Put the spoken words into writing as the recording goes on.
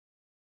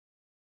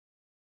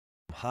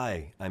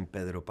Hi, I'm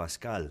Pedro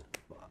Pascal.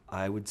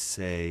 I would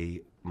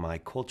say my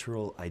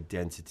cultural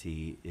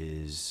identity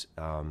is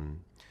a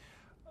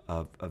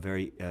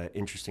very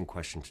interesting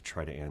question to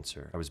try to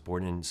answer. I was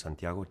born in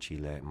Santiago,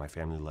 Chile. My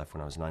family left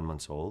when I was 9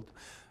 months old.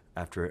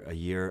 After a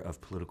year of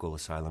political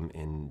asylum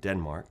in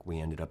Denmark, we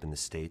ended up in the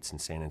States in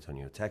San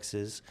Antonio,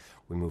 Texas.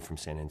 We moved from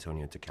San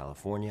Antonio to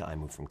California. I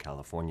moved from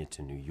California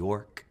to New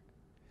York.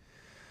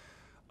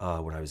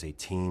 When I was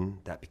 18,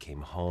 that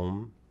became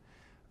home.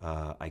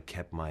 I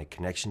kept my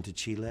connection to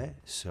Chile,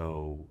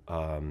 so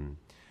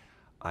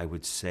I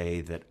would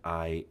say that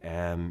I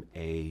am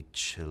a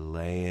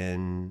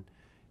Chilean,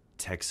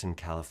 Texan,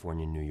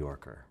 California, New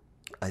Yorker.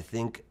 I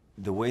think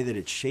the way that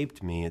it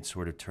shaped me, it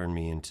sort of turned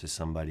me into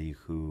somebody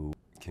who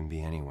can be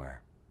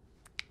anywhere.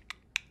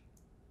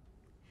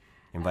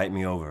 Invite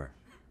me over.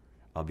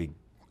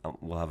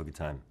 We'll have a good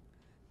time.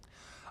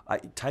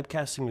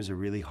 Typecasting was a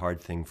really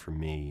hard thing for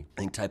me.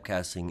 I think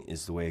typecasting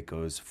is the way it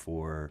goes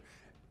for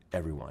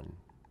everyone.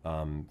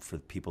 For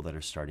people that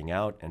are starting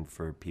out and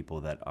for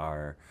people that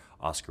are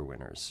Oscar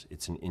winners.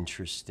 It's an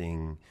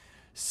interesting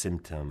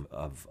symptom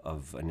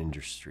of an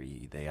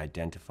industry. They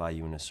identify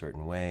you in a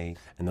certain way,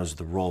 and those are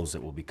the roles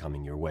that will be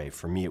coming your way.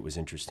 For me, it was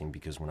interesting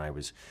because when I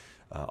was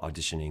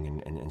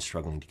auditioning and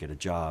struggling to get a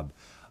job,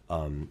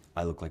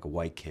 I looked like a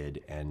white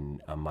kid,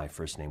 and my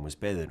first name was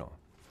Pedro.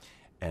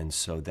 And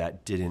so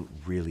that didn't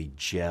really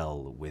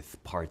gel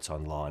with parts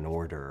on Law and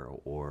Order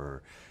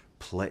or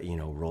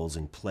roles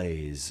in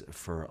plays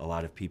for a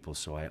lot of people.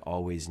 So I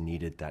always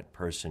needed that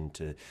person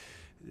to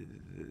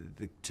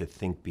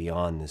think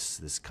beyond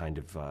this kind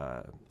of,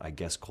 I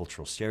guess,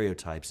 cultural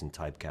stereotypes and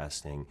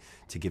typecasting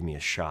to give me a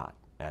shot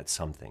at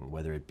something,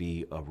 whether it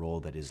be a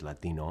role that is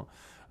Latino,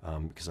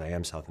 because I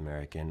am South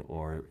American,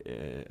 or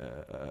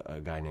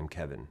a guy named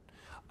Kevin.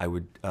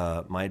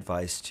 My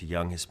advice to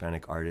young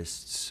Hispanic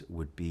artists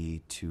would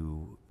be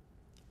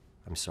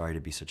I'm sorry to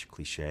be such a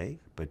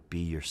cliche, but be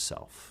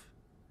yourself.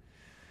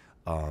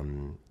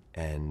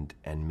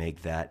 And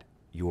make that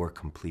your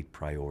complete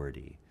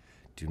priority.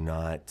 Do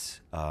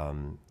not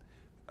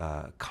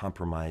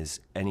compromise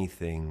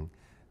anything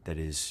that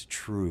is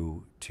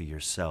true to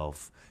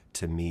yourself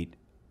to meet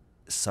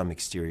some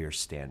exterior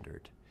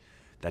standard.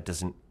 That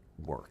doesn't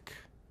work.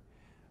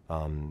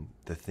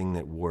 The thing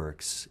that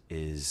works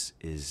is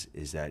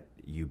that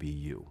you be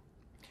you.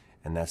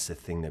 And that's the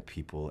thing that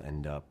people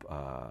end up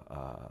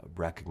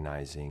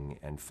recognizing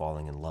and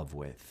falling in love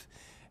with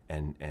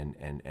and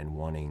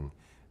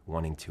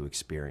wanting to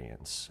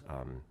experience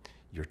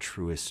your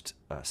truest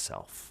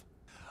self.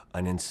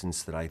 An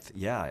instance that I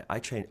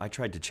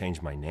tried to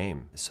change my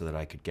name so that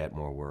I could get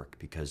more work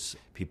because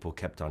people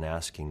kept on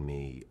asking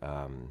me,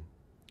 well,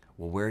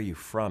 where are you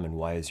from and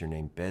why is your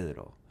name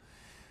Pedro?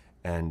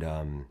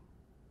 And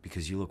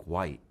because you look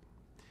white.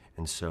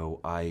 And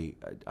so I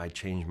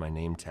changed my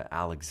name to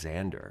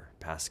Alexander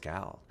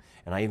Pascal,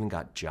 and I even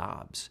got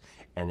jobs.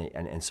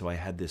 And so I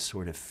had this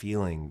sort of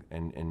feeling,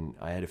 and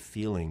I had a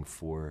feeling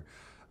for,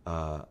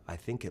 I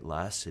think it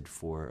lasted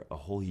for a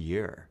whole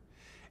year,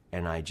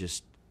 and I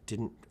just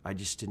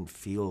didn't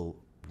feel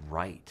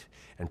right.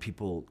 And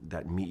people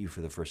that meet you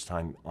for the first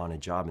time on a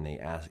job, and they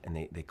ask, and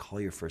they call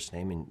your first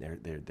name, and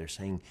they're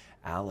saying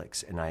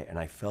Alex, and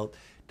I felt,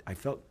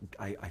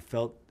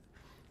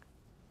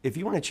 if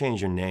you want to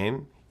change your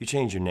name, you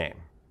change your name,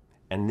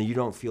 and you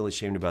don't feel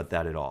ashamed about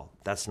that at all.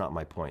 That's not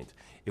my point.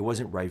 It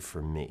wasn't right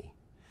for me.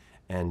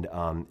 And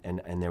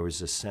there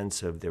was a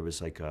sense of, there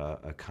was like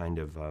a kind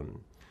of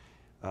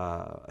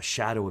a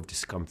shadow of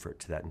discomfort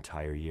to that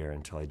entire year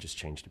until I just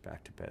changed it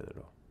back to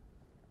Pedro.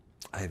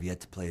 I have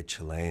yet to play a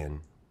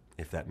Chilean,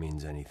 if that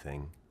means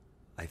anything.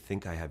 I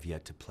think I have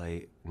yet to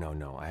play,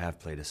 no, I have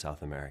played a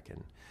South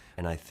American.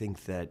 And I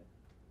think that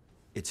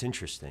it's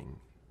interesting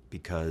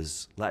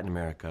because Latin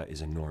America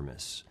is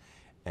enormous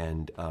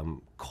and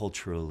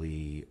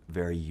culturally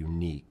very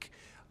unique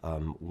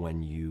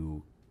when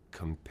you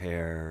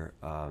compare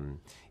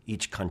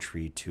each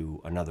country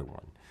to another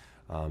one.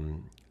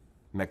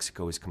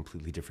 Mexico is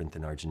completely different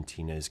than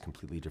Argentina, is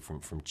completely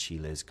different from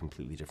Chile, is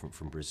completely different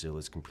from Brazil,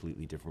 is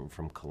completely different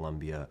from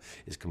Colombia,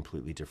 is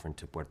completely different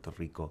to Puerto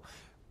Rico,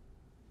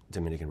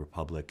 Dominican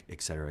Republic,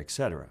 et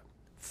cetera,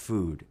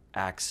 food,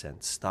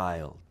 accent,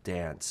 style,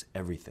 dance,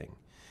 everything.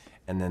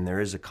 And then there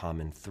is a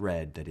common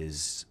thread that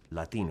is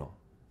Latino,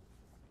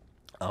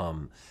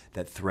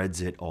 that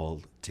threads it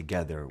all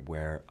together,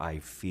 where I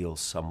feel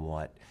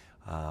somewhat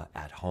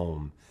at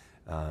home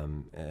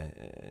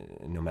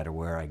no matter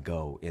where I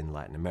go in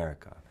Latin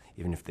America,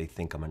 even if they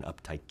think I'm an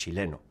uptight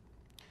Chileno.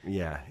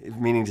 Yeah,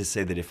 meaning to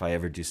say that if I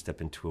ever do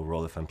step into a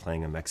role, if I'm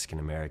playing a Mexican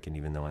American,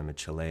 even though I'm a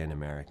Chilean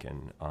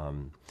American,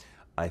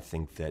 I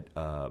think that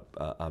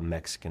a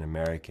Mexican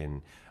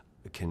American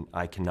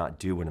I cannot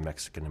do what a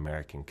Mexican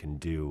American can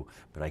do,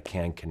 but I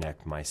can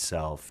connect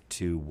myself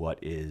to what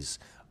is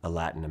a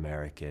Latin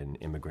American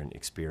immigrant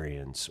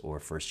experience or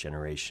first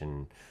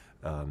generation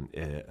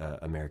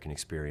American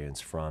experience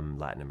from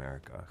Latin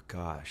America.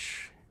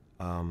 Gosh,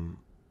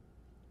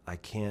 I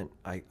can't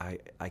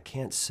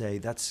say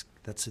that's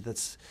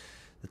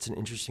That's an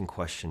interesting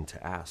question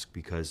to ask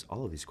because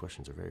all of these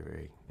questions are very,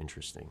 very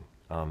interesting.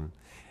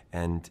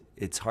 And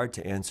it's hard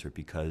to answer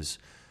because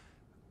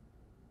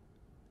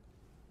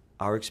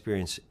our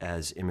experience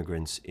as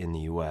immigrants in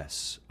the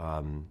U.S.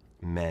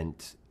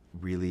 Meant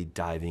really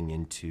diving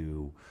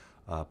into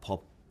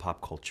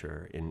pop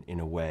culture in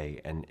a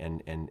way, and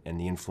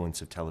the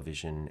influence of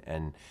television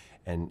and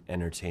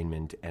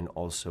entertainment, and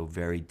also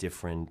very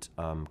different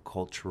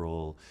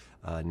cultural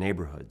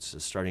neighborhoods.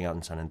 Starting out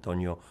in San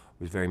Antonio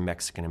was very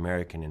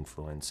Mexican-American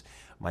influence.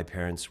 My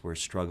parents were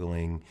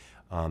struggling,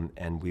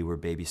 and we were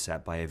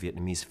babysat by a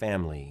Vietnamese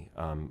family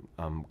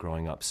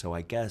growing up. So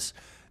I guess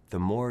the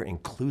more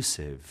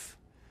inclusive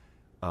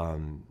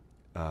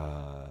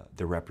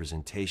the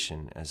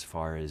representation as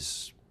far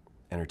as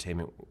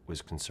entertainment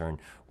was concerned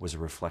was a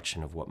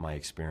reflection of what my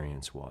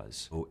experience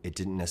was. It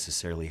didn't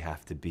necessarily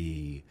have to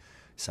be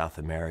South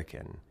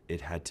American.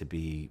 It had to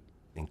be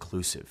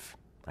inclusive,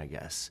 I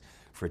guess,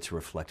 for it to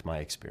reflect my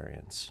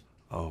experience.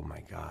 Oh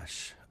my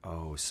gosh.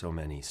 Oh, so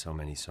many.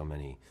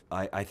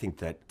 I think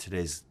that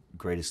today's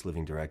greatest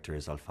living director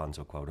is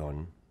Alfonso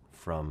Cuarón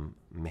from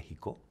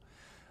Mexico.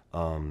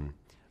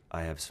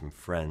 I have some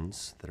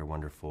friends that are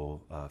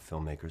wonderful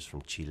filmmakers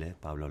from Chile: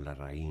 Pablo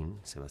Larraín,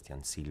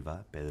 Sebastián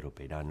Silva, Pedro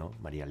Peirano,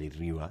 María Lee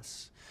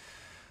Rivas.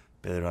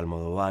 Pedro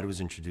Almodóvar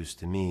was introduced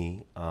to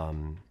me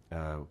when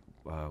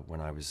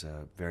I was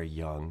very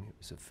young. It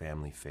was a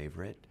family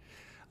favorite.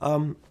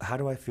 How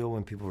do I feel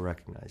when people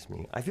recognize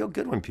me? I feel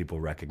good when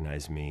people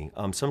recognize me.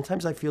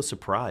 Sometimes I feel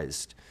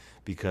surprised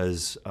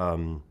because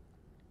I'm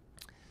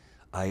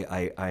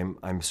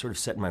sort of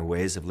set in my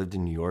ways. I've lived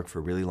in New York for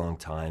a really long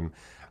time.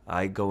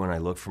 I go and I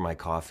look for my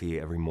coffee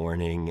every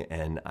morning,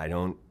 and I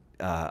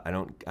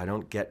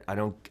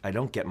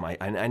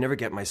never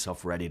get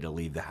myself ready to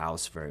leave the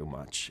house very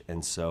much.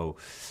 And so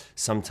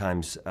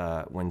sometimes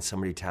when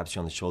somebody taps you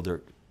on the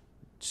shoulder,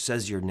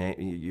 says your name,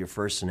 your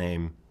first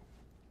name,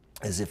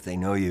 as if they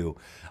know you,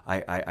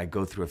 I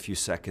go through a few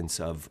seconds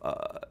of,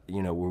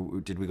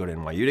 did we go to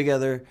NYU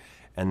together?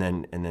 And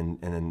then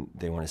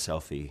they want a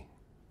selfie,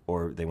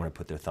 or they want to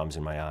put their thumbs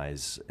in my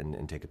eyes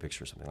and take a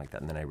picture or something like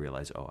that. And then I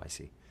realize, oh, I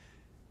see.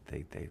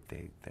 They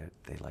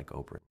like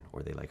Oberyn,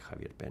 or they like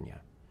Javier Peña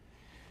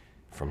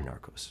from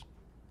Narcos.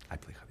 I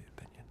play Javier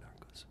Peña.